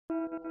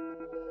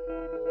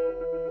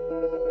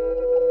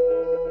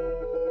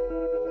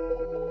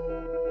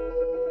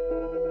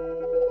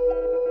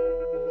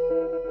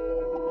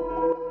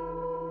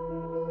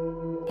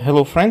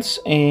Hello friends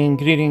and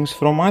greetings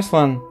from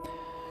Iceland.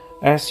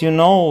 As you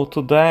know,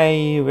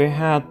 today we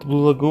had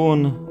Blue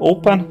Lagoon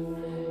open,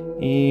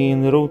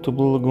 and the road to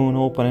Blue Lagoon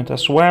opened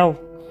as well,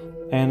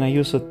 and I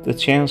used the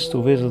chance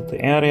to visit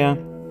the area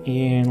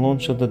and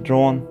launch the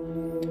drone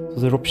to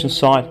the eruption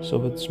site.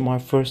 So it's my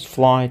first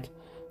flight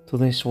to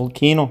this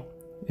volcano.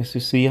 As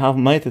you see, I have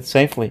made it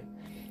safely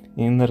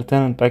and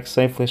returned back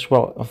safely as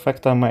well. In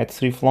fact, I made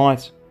 3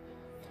 flights.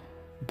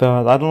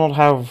 But I do not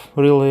have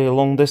really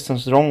long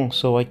distance drone,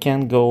 so I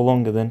can't go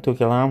longer than 2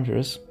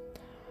 kilometers.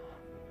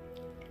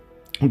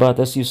 But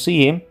as you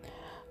see,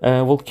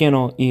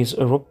 volcano is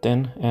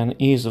erupting and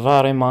is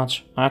very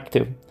much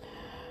active.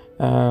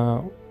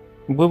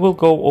 We will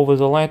go over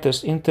the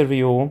latest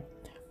interview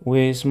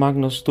with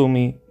Magnus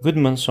Tumi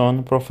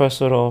Guðmundsson,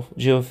 professor of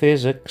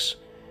geophysics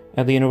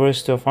at the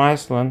University of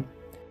Iceland,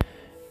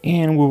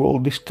 and we will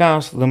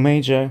discuss the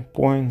major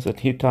points that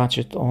he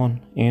touched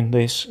on in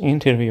this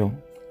interview.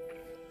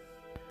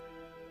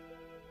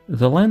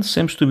 The land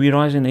seems to be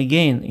rising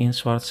again in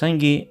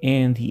Svartsengi,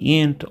 and the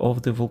end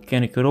of the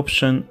volcanic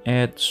eruption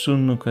at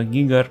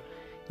Sundhnukagigar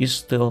is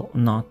still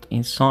not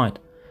in sight.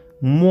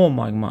 More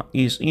magma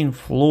is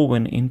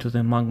inflowing into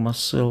the magma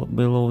sill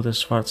below the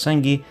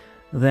Svartsengi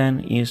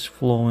than is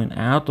flowing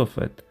out of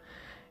it,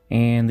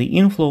 and the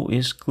inflow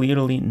is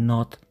clearly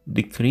not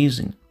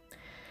decreasing.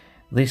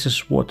 This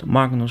is what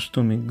Magnus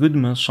Tumi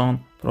Guðmundsson,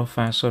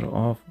 professor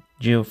of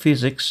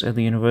geophysics at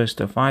the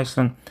University of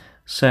Iceland,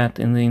 said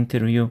in the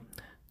interview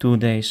 2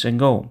 days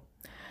ago.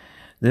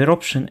 The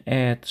eruption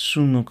at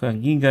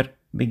Sundhnukagigar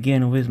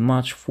began with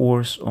much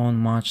force on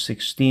March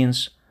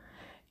 16th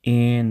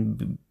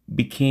and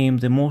became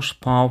the most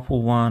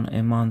powerful one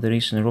among the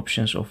recent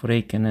eruptions of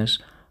Reykjanes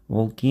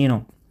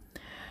volcano.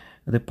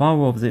 The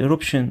power of the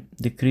eruption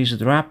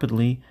decreased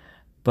rapidly,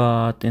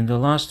 but in the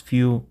last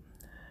few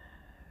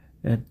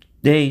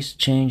days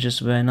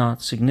changes were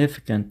not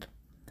significant.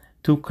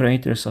 2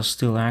 craters are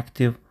still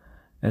active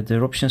at the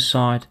eruption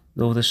site,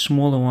 though the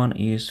smaller one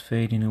is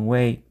fading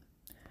away.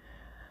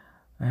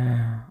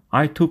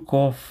 I took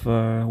off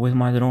with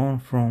my drone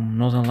from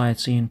Northern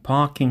Lights in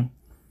parking,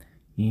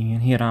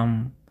 and here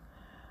I'm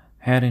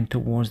heading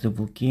towards the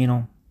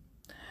volcano,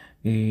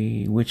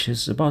 which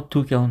is about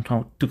 2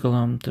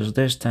 kilometers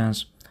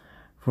distance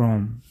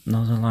from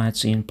Northern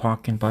Lights in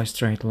parking by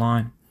straight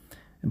line,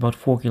 about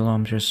 4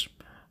 kilometers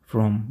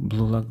from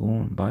Blue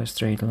Lagoon by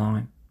straight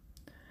line.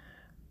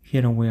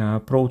 Here we are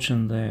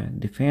approaching the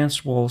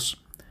defense walls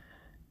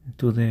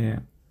to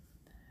the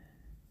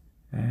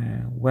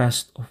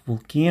west of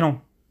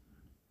volcano,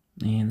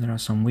 and there are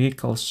some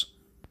vehicles,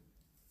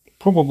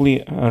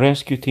 probably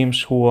rescue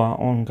teams who are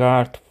on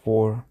guard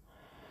for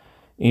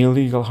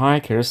illegal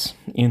hikers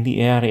in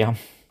the area.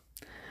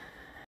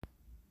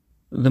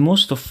 The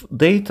most of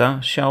data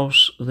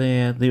shows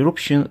that the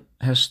eruption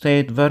has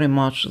stayed very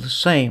much the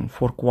same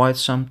for quite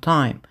some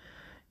time,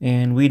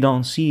 and we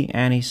don't see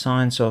any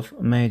signs of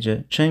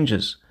major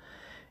changes.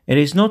 It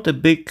is not a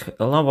big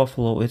lava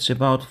flow, it's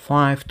about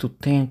 5 to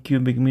 10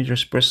 cubic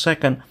meters per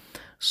second,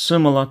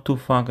 similar to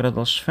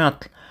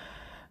Fagradalsfjall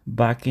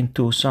back in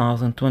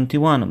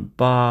 2021,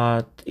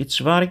 but it's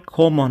very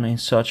common in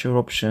such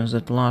eruptions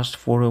that last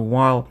for a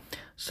while,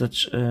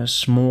 such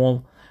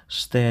small,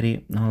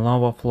 steady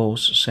lava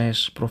flows,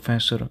 says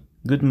Professor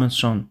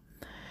Guðmundsson.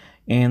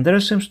 And there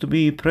seems to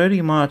be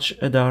pretty much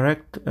a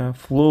direct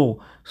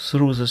flow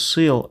through the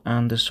sill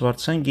and the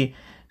Svartsengi,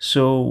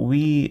 so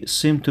we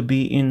seem to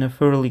be in a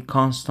fairly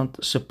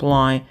constant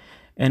supply,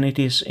 and it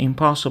is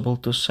impossible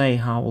to say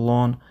how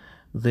long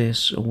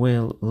this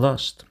will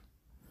last,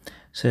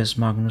 says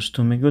Magnus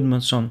Tumi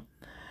Guðmundsson.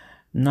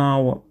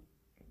 Now,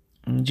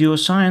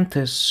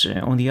 geoscientists,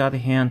 on the other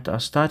hand, are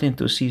starting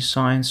to see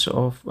signs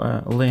of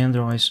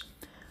Landrise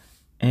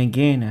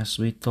again, as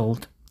we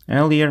told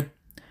earlier,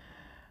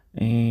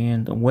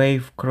 and a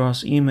wave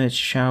cross image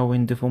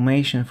showing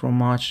deformation from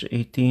March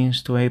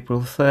 18th to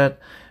April 3rd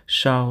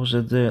shows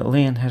that the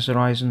land has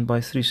risen by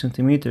 3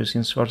 centimeters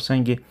in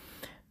Svartsengi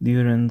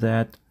during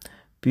that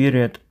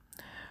period.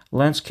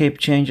 Landscape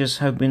changes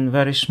have been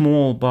very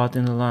small, but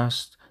in the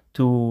last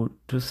 2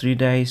 to 3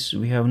 days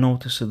we have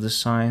noticed the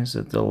signs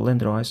that the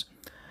landrise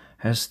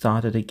has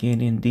started again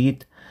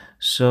indeed.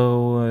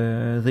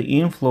 So the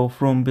inflow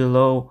from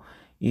below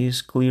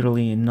is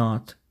clearly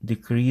not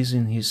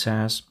decreasing, he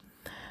says.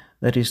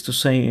 That is to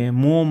say,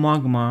 more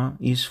magma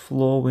is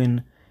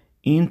flowing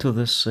into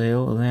the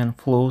sill than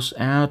flows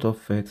out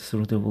of it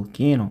through the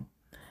volcano.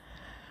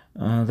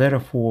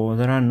 Therefore,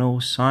 there are no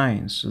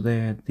signs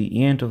that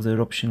the end of the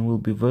eruption will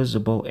be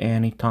visible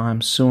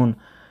anytime soon.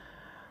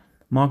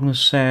 Magnus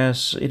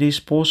says it is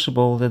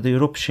possible that the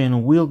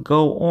eruption will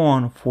go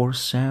on for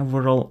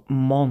several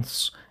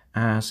months,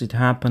 as it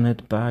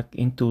happened back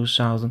in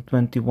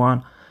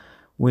 2021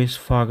 with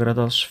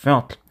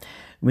Fagradalsfjall.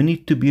 We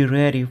need to be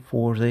ready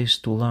for this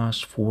to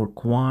last for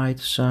quite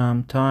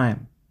some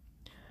time.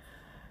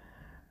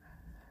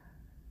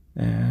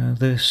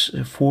 This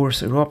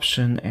fourth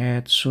eruption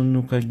at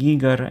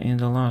Sundhnukagigar in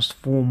the last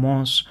 4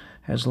 months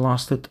has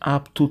lasted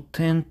up to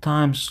 10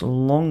 times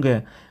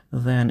longer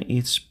than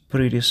its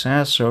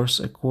predecessors,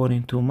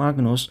 according to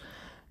Magnus,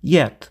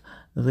 yet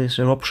this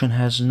eruption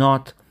has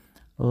not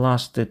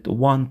lasted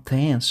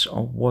 1/10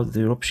 of what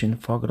the eruption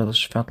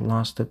Fagradalsfjall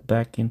lasted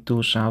back in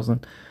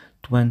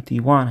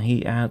 2021,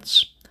 he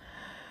adds.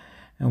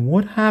 And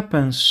what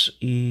happens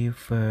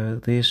if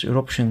this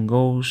eruption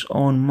goes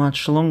on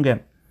much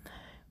longer?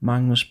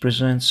 Magnus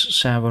presents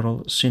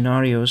several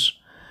scenarios.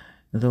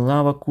 The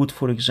lava could,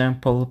 for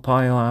example,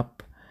 pile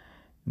up,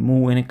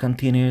 move in a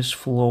continuous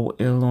flow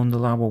along the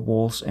lava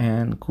walls,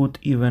 and could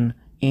even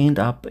end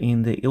up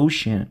in the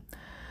ocean.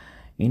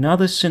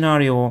 Another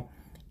scenario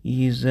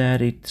is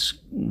that it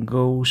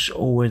goes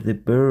over the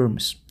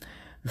berms.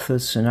 The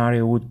third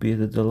scenario would be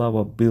that the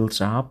lava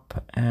builds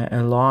up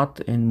a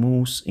lot and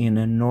moves in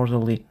a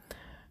northerly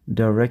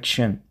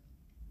direction.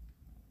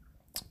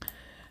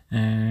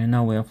 And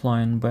now we are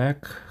flying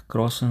back,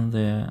 crossing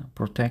the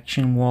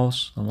protection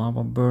walls, the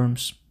lava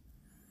berms.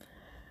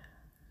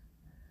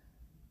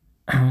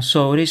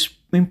 So it is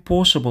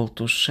impossible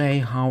to say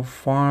how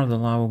far the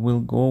lava will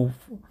go,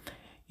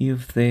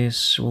 if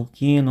this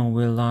volcano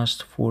will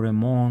last for a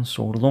month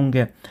or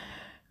longer,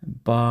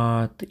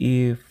 but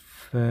if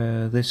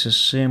this is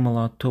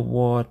similar to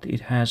what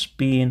it has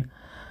been,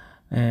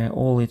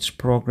 all its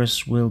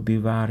progress will be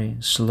very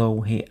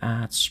slow, he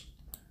adds.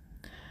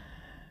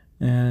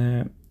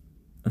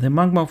 The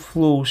magma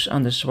flows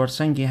under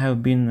Svartsengi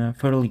have been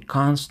fairly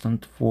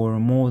constant for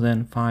more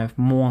than 5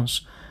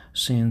 months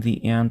since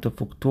the end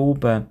of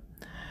October,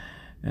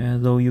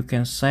 though you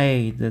can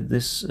say that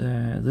this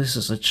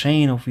is a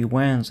chain of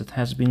events that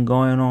has been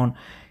going on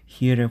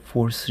here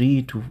for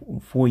 3 to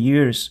 4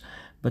 years,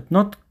 but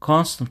not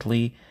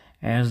constantly,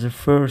 as the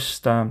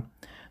first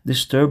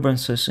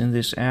disturbances in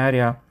this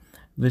area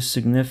with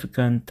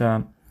significant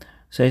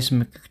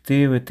seismic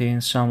activity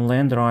in some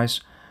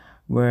landrise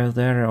were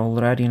there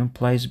already in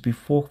place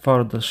before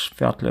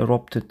Fagradalsfjall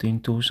erupted in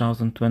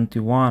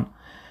 2021.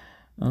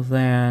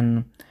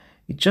 Then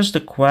it's just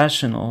a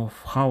question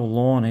of how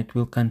long it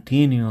will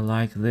continue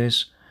like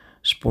this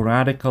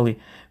sporadically,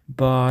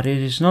 but it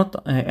is not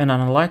an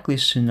unlikely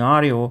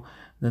scenario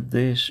that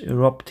this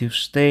eruptive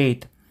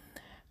state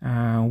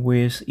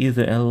with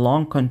either a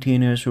long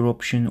continuous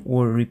eruption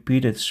or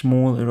repeated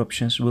small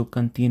eruptions will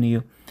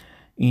continue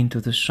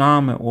into the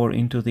summer or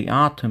into the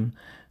autumn.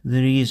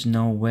 There is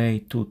no way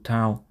to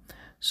tell,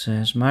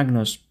 says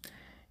Magnus.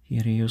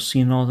 Here you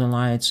see Northern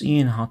Lights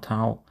in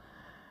hotel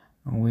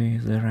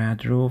with the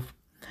red roof.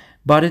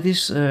 But it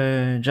is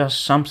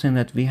just something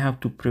that we have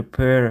to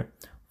prepare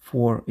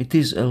for. It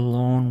is a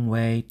long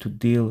way to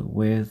deal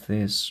with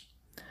this.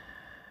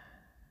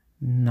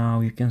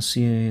 Now you can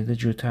see the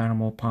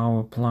geothermal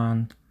power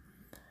plant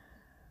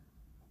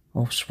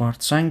of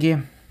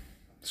Svartsengi.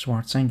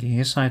 Svartsengi,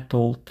 as I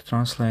told,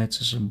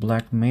 translates as a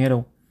black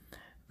meadow.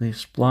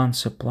 This plant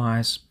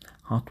supplies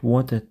hot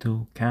water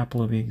to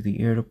Keflavik, the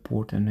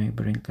airport, and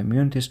neighboring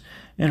communities.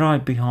 And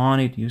right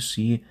behind it you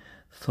see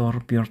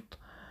Thorbjörn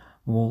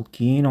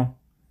volcano,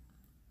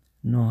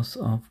 north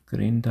of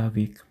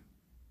Grindavik.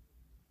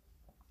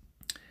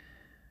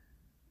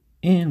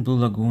 And Blue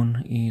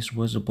Lagoon is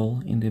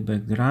visible in the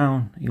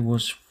background. It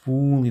was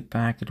fully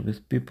packed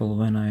with people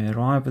when I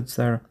arrived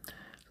there.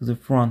 To the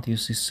front you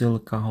see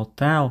Silica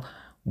Hotel,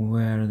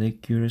 where they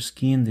cure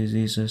skin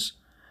diseases.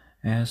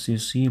 As you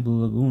see,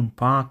 Blue Lagoon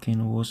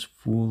parking was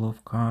full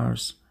of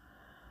cars.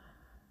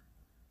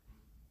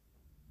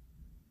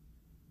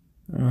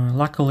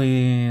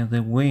 Luckily,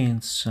 the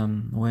winds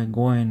were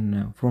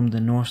going from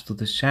the north to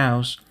the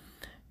south,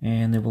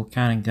 and the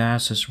volcanic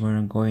gases were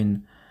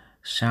going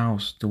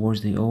south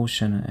towards the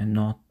ocean and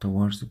not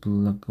towards the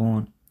Blue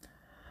Lagoon.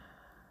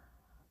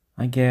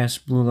 I guess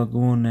Blue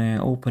Lagoon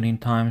opening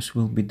times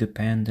will be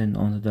dependent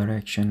on the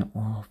direction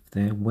of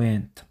the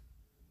wind.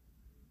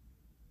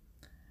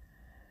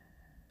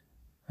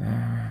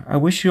 I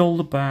wish you all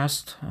the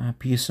best,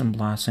 peace and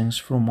blessings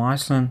from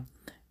Iceland.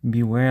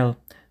 Be well,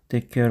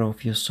 take care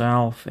of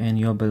yourself and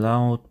your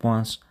beloved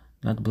ones.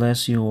 God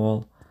bless you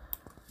all.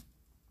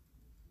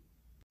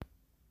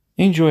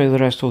 Enjoy the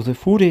rest of the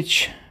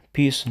footage.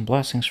 Peace and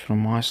blessings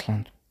from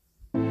Iceland.